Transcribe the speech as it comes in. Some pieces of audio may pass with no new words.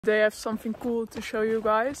They have something cool to show you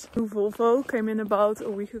guys. New Volvo came in about a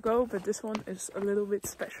week ago, but this one is a little bit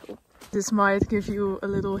special. This might give you a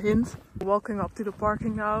little hint. Walking up to the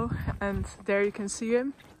parking now, and there you can see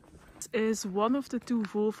him. This is one of the two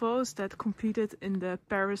Volvos that competed in the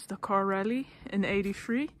Paris-Dakar rally in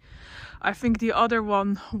 '83. I think the other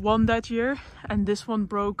one won that year, and this one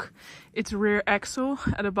broke its rear axle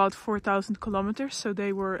at about 4,000 kilometers, so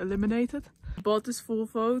they were eliminated. Bought this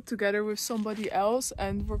Volvo together with somebody else,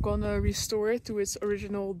 and we're gonna restore it to its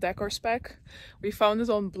original Dakar spec. We found it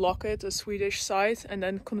on Blocket, a Swedish site, and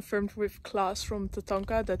then confirmed with Klaas from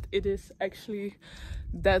Tatanka that it is actually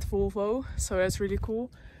that Volvo, so that's really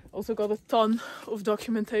cool. Also got a ton of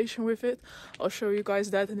documentation with it. I'll show you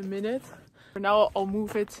guys that in a minute. For now I'll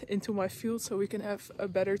move it into my field so we can have a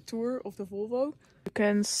better tour of the Volvo. You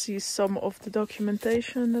can see some of the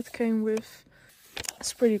documentation that came with.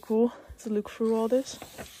 It's pretty cool to look through all this.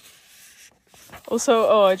 Also,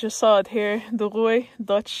 oh, I just saw it here, De Rooij,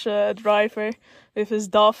 Dutch driver with his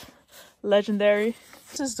DAF, legendary.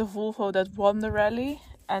 This is the Volvo that won the rally,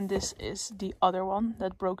 and this is the other one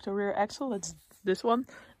that broke the rear axle. It's this one.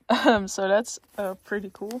 So that's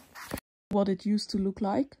pretty cool. What it used to look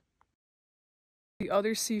like. The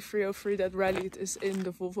other C303 that rallied is in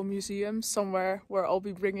the Volvo Museum, somewhere where I'll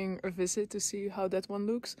be bringing a visit to see how that one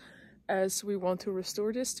looks, as we want to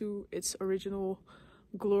restore this to its original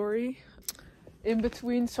glory. In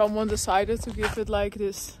between, someone decided to give it like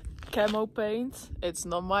this camo paint. It's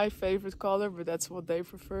not my favorite color, but that's what they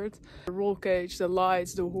preferred. The roll cage, the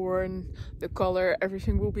lights, the horn, the color,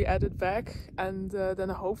 everything will be added back, and then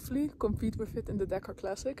hopefully compete with it in the Dakar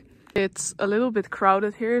Classic. It's a little bit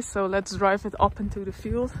crowded here, so let's drive it up into the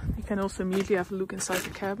field. You can also immediately have a look inside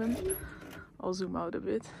the cabin. I'll zoom out a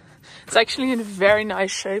bit. It's actually in a very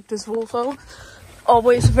nice shape, this Volvo.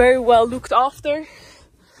 Always very well looked after.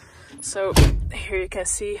 So here you can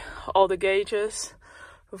see all the gauges,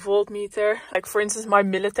 voltmeter. Like for instance, my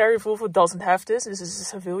military Volvo doesn't have this. This is a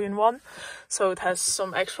civilian one. So it has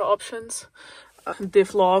some extra options.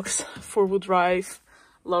 Diff locks, 4-wheel drive,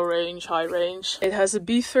 low range, high range. It has a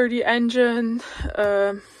B30 engine,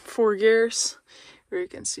 4 gears. Here you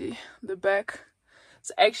can see the back.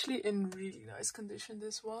 It's actually in really nice condition,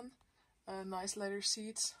 this one. Nice leather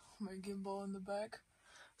seats, my gimbal in the back.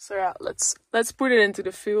 So yeah, let's put it into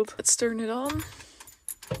the field. Let's turn it on.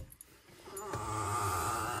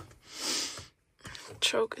 The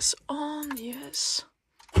choke is on, yes.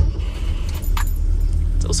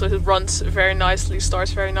 It runs very nicely,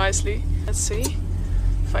 starts very nicely. Let's see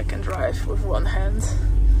if I can drive with one hand.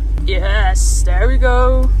 Yes, there we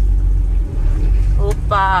go.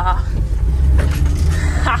 Hoppa.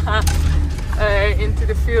 Into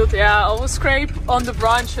the field. Yeah, I will scrape on the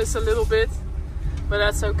branches a little bit, but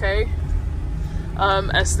that's okay,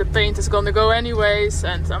 as the paint is gonna go anyways,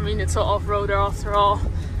 and I mean it's an off-roader after all.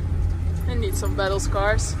 I need some battle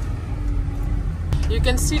scars. You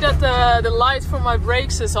can see that the light for my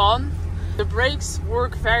brakes is on. The brakes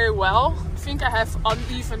work very well. I think I have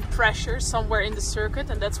uneven pressure somewhere in the circuit,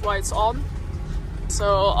 and that's why it's on.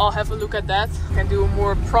 So I'll have a look at that and do a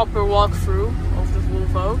more proper walkthrough of the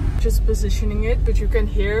Volvo. Just positioning it, but you can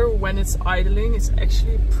hear when it's idling, it's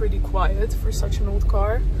actually pretty quiet for such an old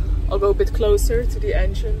car. I'll go a bit closer to the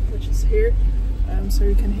engine, which is here, so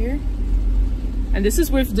you can hear. And this is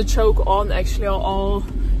with the choke on. Actually, I'll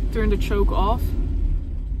turn the choke off.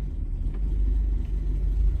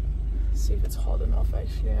 See if it's hot enough.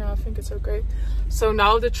 Actually, yeah, I think it's okay. So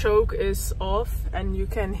now the choke is off, and you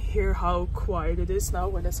can hear how quiet it is now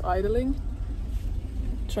when it's idling.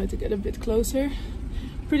 Try to get a bit closer.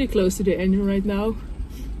 Pretty close to the engine right now.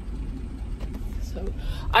 So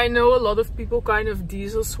I know a lot of people kind of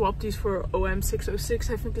diesel swap these for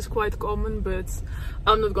OM606. I think it's quite common, but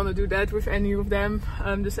I'm not gonna do that with any of them.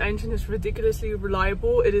 This engine is ridiculously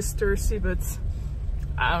reliable. It is thirsty, but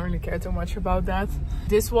I don't really care too much about that.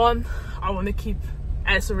 This one I want to keep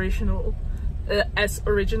as original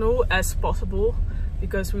as possible,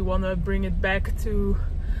 because we want to bring it back to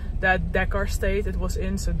that Dakar state it was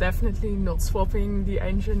in. So definitely not swapping the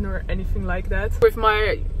engine or anything like that. With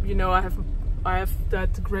my, you know, I have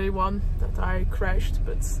that grey one that I crashed,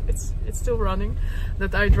 but it's still running,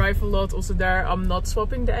 that I drive a lot. Also there I'm not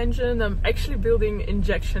swapping the engine. I'm actually building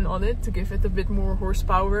injection on it to give it a bit more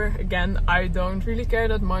horsepower. Again, I don't really care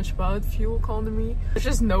that much about fuel economy. There's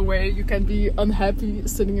just no way you can be unhappy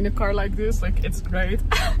sitting in a car like this. Like, it's great.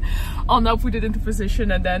 I'll now put it into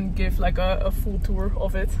position and then give like a full tour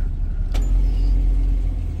of it.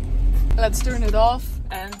 Let's turn it off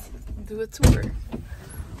and do a tour.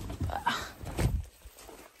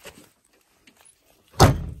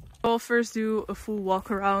 I'll first do a full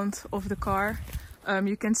walk around of the car.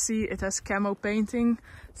 You can see it has camo painting.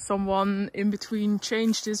 Someone in between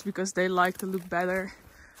changed this because they like to look better.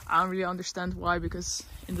 I don't really understand why, because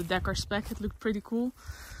in the Dakar spec it looked pretty cool.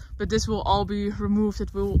 But this will all be removed.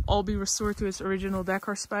 It will all be restored to its original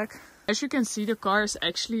Dakar spec. As you can see, the car is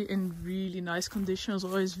actually in really nice condition. It's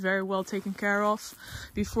always very well taken care of.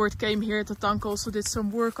 Before it came here, Tatanka also did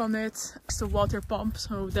some work on it. It's the water pump,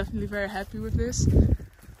 so definitely very happy with this.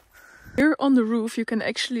 Here on the roof you can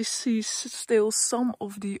actually see still some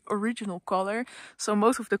of the original color. So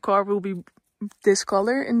most of the car will be this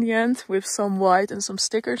color in the end, with some white and some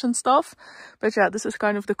stickers and stuff. But yeah, this is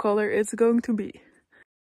kind of the color it's going to be.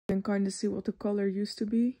 You can kind of see what the color used to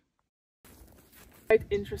be. Quite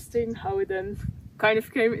interesting how it then kind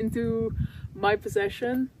of came into my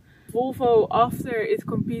possession. Volvo, after it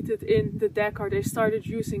competed in the Dakar, they started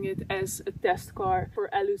using it as a test car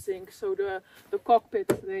for Alu-Zinc. So the cockpit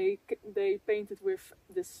they painted with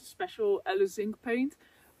this special Alu-Zinc paint,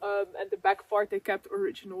 and the back part they kept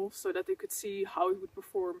original so that they could see how it would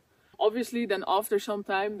perform. Obviously then after some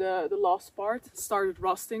time the last part started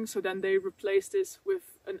rusting, so then they replaced this with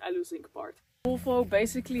an Alu-Zinc part. Volvo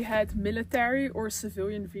basically had military or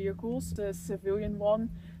civilian vehicles. The civilian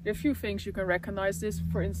one, there are a few things you can recognize this.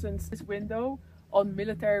 For instance, this window on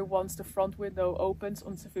military ones, the front window opens,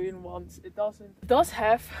 on civilian ones it doesn't. It does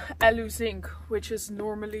have Alu-Zinc, which is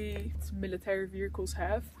normally military vehicles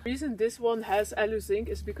have. The reason this one has Alu-Zinc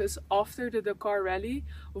is because after the Dakar rally,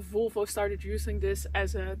 Volvo started using this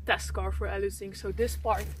as a test car for Alu-Zinc. So this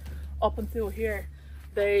part up until here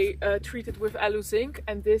they treated with Alu-Zinc,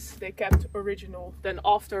 and this they kept original. Then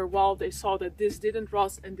after a while they saw that this didn't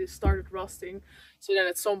rust and this started rusting. So then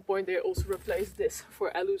at some point they also replaced this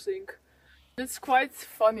for Alu-Zinc. It's quite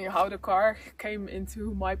funny how the car came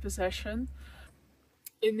into my possession.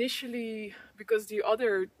 Initially, because the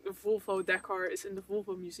other Volvo Dakar is in the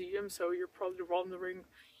Volvo Museum, so you're probably wondering,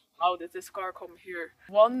 how did this car come here?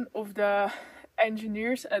 One of the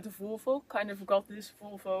engineers at Volvo kind of got this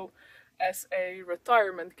Volvo as a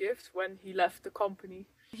retirement gift when he left the company.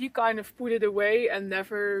 He kind of put it away and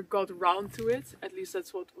never got around to it, at least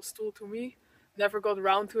that's what was told to me. Never got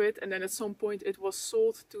around to it, and then at some point it was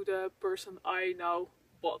sold to the person I now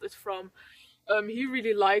bought it from. He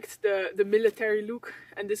really liked the military look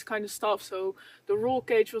and this kind of stuff, so the roll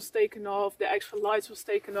cage was taken off, the extra lights was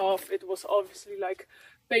taken off. It was obviously like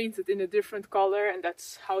painted in a different color, and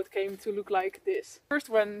that's how it came to look like this. First,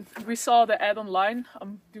 when we saw the ad online,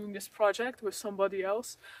 I'm doing this project with somebody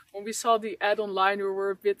else. When we saw the ad online, we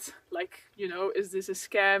were a bit like, you know, is this a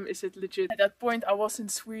scam? Is it legit? At that point I was in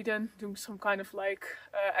Sweden doing some kind of like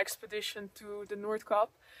expedition to the North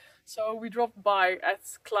Cap. So we dropped by at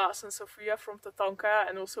Klaas and Sofia from Tatanka,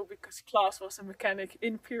 and also because Klaas was a mechanic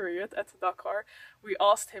in period at the Dakar, we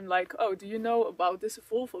asked him like, oh, do you know about this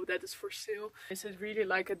Volvo that is for sale? Is it really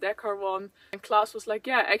like a Dakar one? And Klaas was like,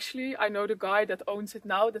 yeah, actually I know the guy that owns it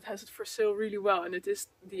now that has it for sale really well, and it is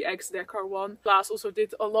the Ex-Dakar one. Klaas also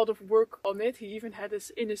did a lot of work on it. He even had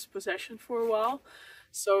this in his possession for a while.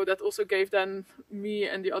 So that also gave then me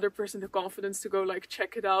and the other person the confidence to go like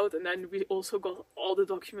check it out. And then we also got all the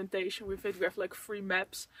documentation with it. We have like 3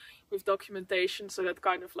 maps with documentation, so that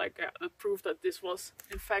kind of like proved that this was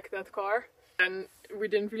in fact that car. And we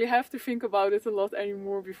didn't really have to think about it a lot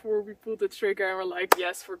anymore before we pulled the trigger and we're like,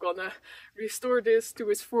 yes, we're gonna restore this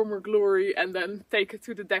to its former glory and then take it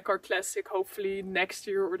to the Dakar Classic, hopefully next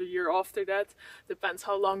year or the year after that. Depends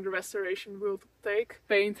how long the restoration will take.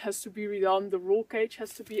 Paint has to be redone, the roll cage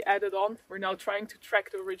has to be added on. We're now trying to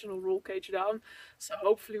track the original roll cage down, so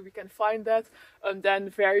hopefully we can find that. And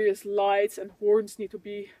then various lights and horns need to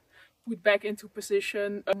be put back into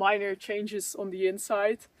position, minor changes on the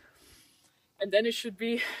inside. And then it should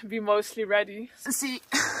be mostly ready. See,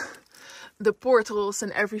 the portals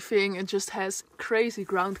and everything, it just has crazy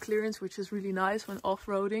ground clearance, which is really nice when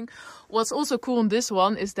off-roading. What's also cool on this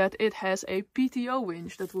one is that it has a PTO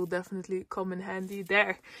winch that will definitely come in handy.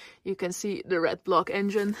 There you can see the red block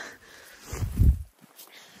engine.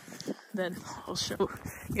 Then I'll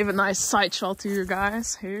give a nice side shot to you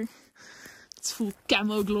guys here. It's full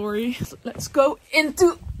camo glory. So let's go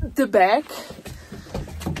into the back.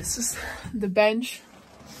 This is the bench.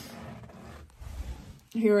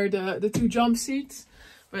 Here are the 2 jump seats.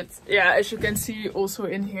 But yeah, as you can see also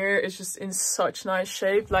in here, it's just in such nice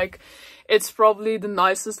shape. Like, it's probably the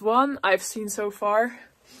nicest one I've seen so far.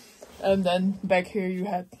 And then back here you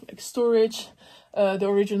had like storage. The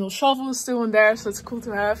original shovel is still in there, so it's cool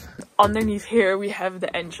to have. Underneath here we have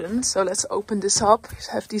the engine. So let's open this up. You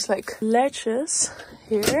have these like latches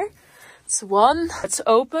here. It's one. Let's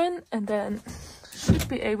open, and then should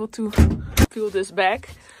be able to peel this back,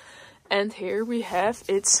 And here we have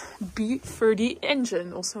its B30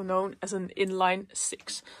 engine, also known as an inline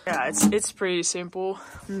 6. Yeah, it's pretty simple.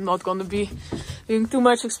 I'm not gonna be doing too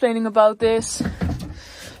much explaining about this.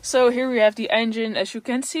 So here we have the engine. As you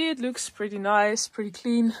can see, it looks pretty nice, pretty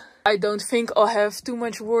clean. I don't think I'll have too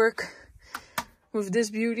much work with this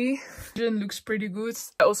beauty. The engine looks pretty good.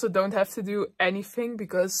 I also don't have to do anything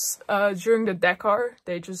because during the Dakar,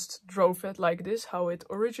 they just drove it like this, how it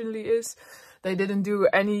originally is. They didn't do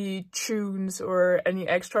any tunes or any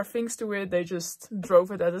extra things to it. They just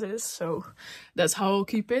drove it as it is. So that's how I'll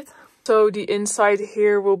keep it. So the inside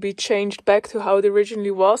here will be changed back to how it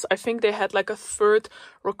originally was. I think they had like a third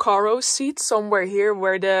Recaro seat somewhere here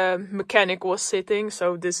where the mechanic was sitting.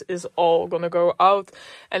 So this is all gonna go out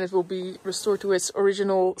and it will be restored to its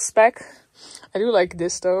original spec. I do like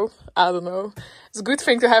this though. I don't know. It's a good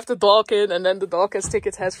thing to have the dog in and then the dog can stick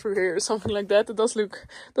its head through here or something like that. It does look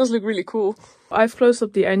really cool. I've closed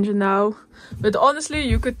up the engine now. But honestly,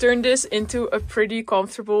 you could turn this into a pretty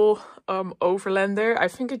comfortable overlander. I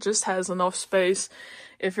think it just has enough space.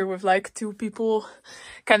 If you're with like 2 people,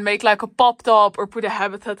 can make like a pop top or put a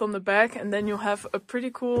habitat on the back. And then you'll have a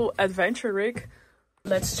pretty cool adventure rig.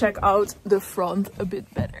 Let's check out the front a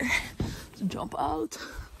bit better. So jump out.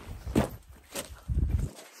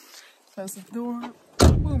 Close the door,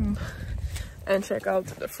 boom, and check out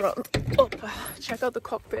the front. Up, check out the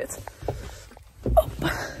cockpit. Up,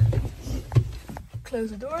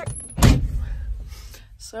 close the door.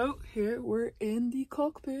 So here we're in the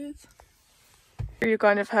cockpit. Here you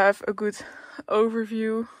kind of have a good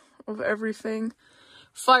overview of everything.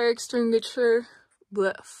 Fire extinguisher,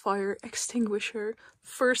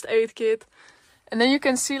 first aid kit, and then you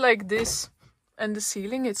can see like this and the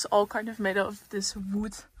ceiling. It's all kind of made of this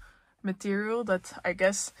wood material that I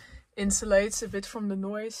guess insulates a bit from the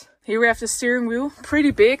noise. Here we have the steering wheel, pretty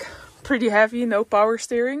big, pretty heavy, no power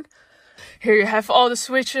steering. Here you have all the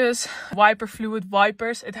switches, wiper fluid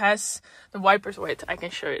wipers. It has the wipers, wait, I can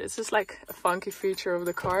show you. This is like a funky feature of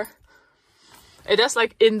the car. It has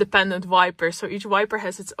like independent wipers, so each wiper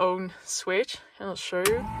has its own switch, and I'll show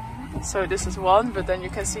you. So this is one, but then you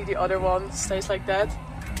can see the other one stays like that.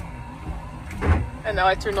 And now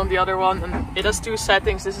I turned on the other one and it has 2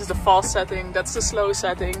 settings. This is the fast setting, that's the slow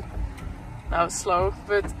setting. Now it's slow,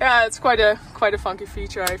 but yeah, it's quite a funky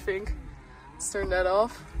feature, I think. Let's turn that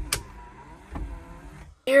off.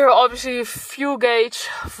 Here obviously fuel gauge,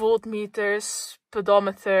 voltmeters,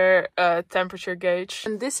 pedometer, temperature gauge.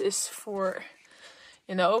 And this is for,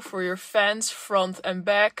 you know, for your fans front and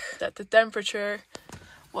back. Set the temperature.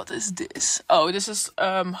 What is this? Oh, this is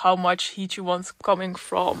how much heat you want coming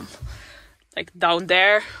from like down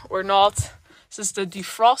there or not. This is the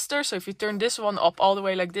defroster. So if you turn this one up all the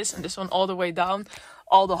way like this and this one all the way down,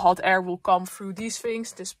 all the hot air will come through these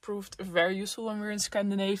things. This proved very useful when we were in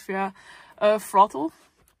Scandinavia. Throttle.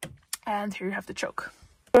 And here you have the choke.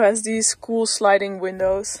 It has these cool sliding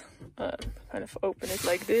windows. Kind of open it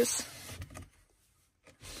like this.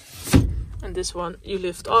 And this one you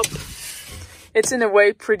lift up. It's in a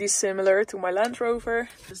way pretty similar to my Land Rover.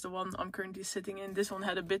 This is the one I'm currently sitting in. This one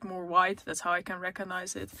had a bit more white, that's how I can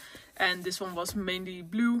recognize it. And this one was mainly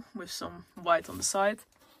blue with some white on the side.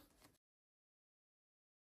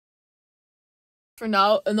 For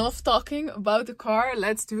now, enough talking about the car.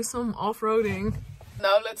 Let's do some off-roading.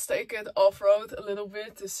 Now let's take it off-road a little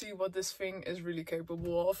bit to see what this thing is really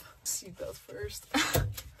capable of. Seatbelt first.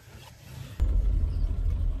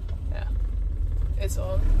 Yeah, it's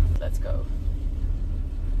on. Let's go.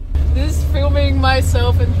 This filming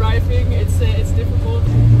myself and driving, it's difficult.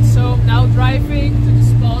 So I'm now driving to the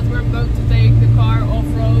spot where I'm going to take the car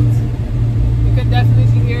off-road. You can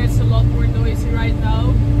definitely hear it's a lot more noisy right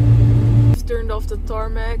now. I've turned off the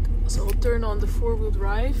tarmac, so I'll turn on the 4-wheel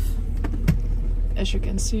drive. As you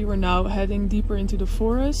can see, we're now heading deeper into the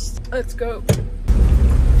forest. Let's go.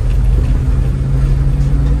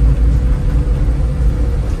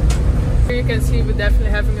 Here you can see we're definitely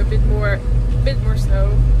having a bit more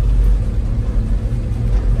snow.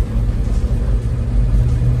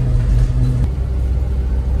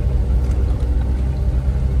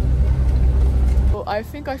 Well, I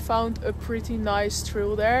think I found a pretty nice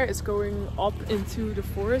trail there. It's going up into the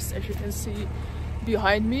forest, as you can see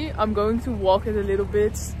behind me. I'm going to walk it a little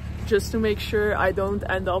bit just to make sure I don't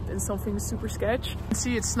end up in something super sketch. You can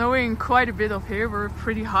see it's snowing quite a bit up here. We're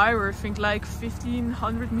pretty high, we're I think like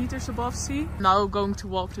 1500 meters above sea. Now going to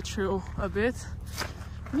walk the trail a bit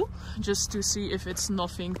just to see if it's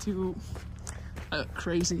nothing too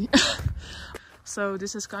crazy. So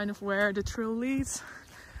this is kind of where the trail leads.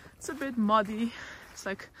 It's a bit muddy, It's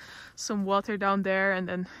like some water down there, and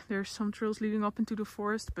then there's some trails leading up into the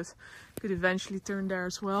forest, but could eventually turn there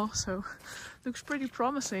as well. So looks pretty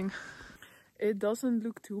promising. It doesn't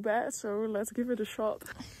look too bad, so let's give it a shot.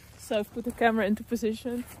 So I've put the camera into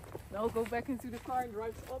position. Now I'll go back into the car and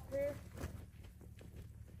drive up here.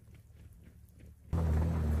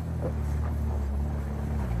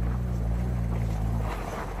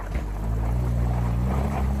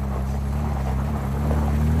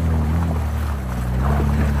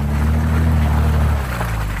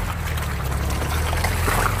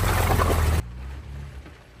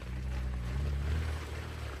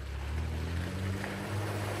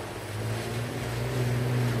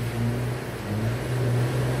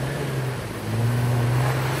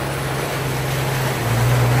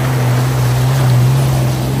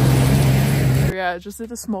 I just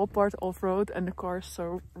did a small part off-road and the car is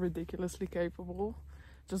so ridiculously capable.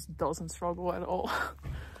 Just doesn't struggle at all.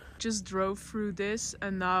 Just drove through this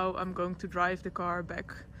and now I'm going to drive the car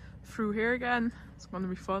back through here again. It's gonna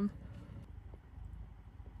be fun.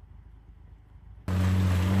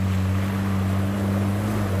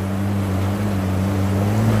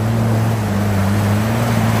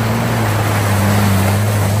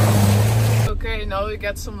 Okay, now we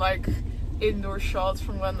get some like indoor shots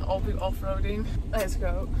from when I'll be off-roading. Let's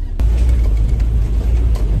go.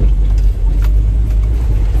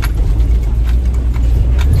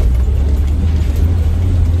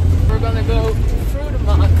 We're gonna go through the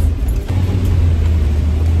mud.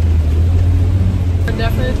 It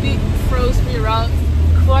definitely throws me around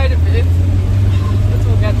quite a bit, but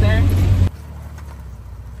we'll get there.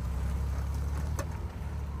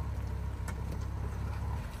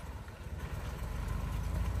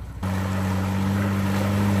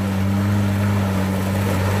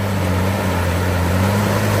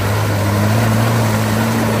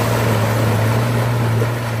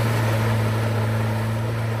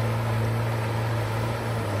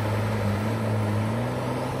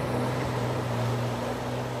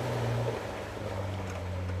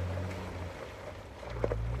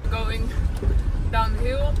 Going down the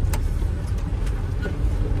hill.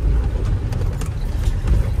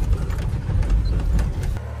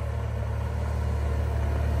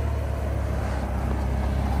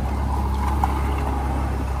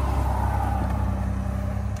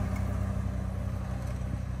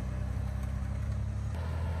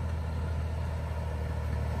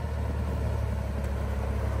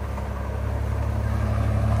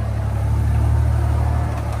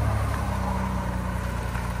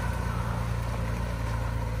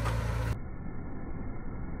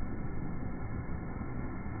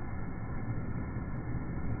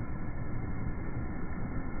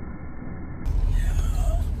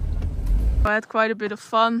 I had quite a bit of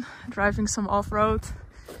fun driving some off-road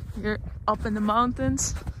here up in the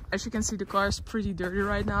mountains. As you can see, the car is pretty dirty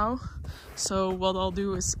right now. So what I'll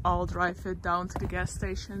do is I'll drive it down to the gas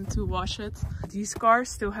station to wash it. These cars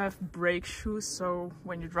still have brake shoes, so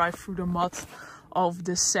when you drive through the mud, all of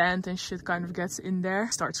the sand and shit kind of gets in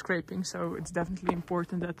there, starts scraping. So it's definitely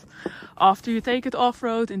important that after you take it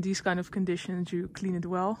off-road in these kind of conditions, you clean it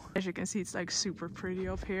well. As you can see, it's like super pretty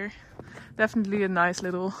up here. Definitely a nice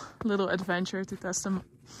little adventure to test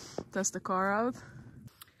the car out.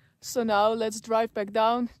 So now let's drive back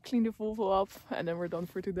down, clean the Volvo up, and then we're done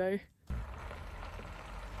for today.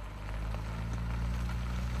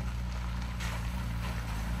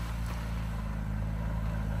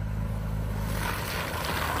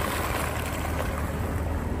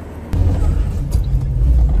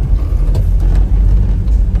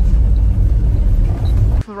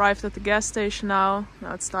 Arrived at the gas station now.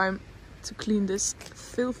 Now it's time to clean this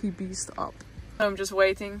filthy beast up. I'm just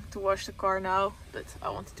waiting to wash the car now, but I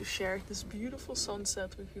wanted to share this beautiful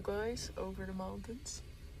sunset with you guys over the mountains.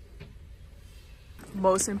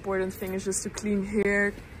 Most important thing is just to clean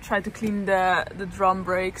here. Try to clean the drum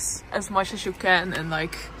brakes as much as you can, and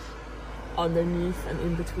like underneath and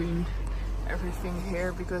in between everything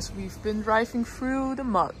here, because we've been driving through the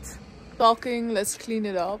mud. Talking, let's clean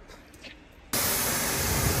it up.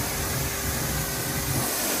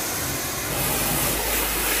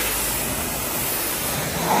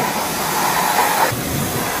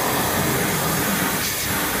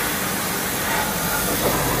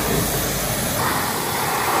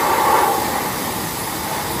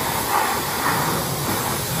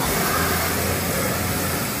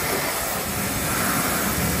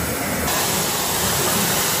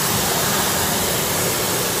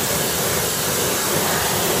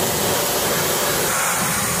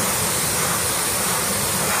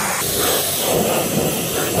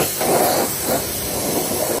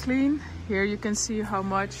 Here you can see how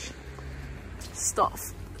much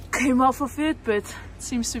stuff came off of it, but it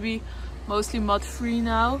seems to be mostly mud free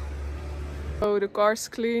now. So the car's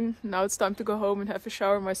clean. Now it's time to go home and have a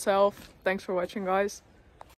shower myself. Thanks for watching, guys.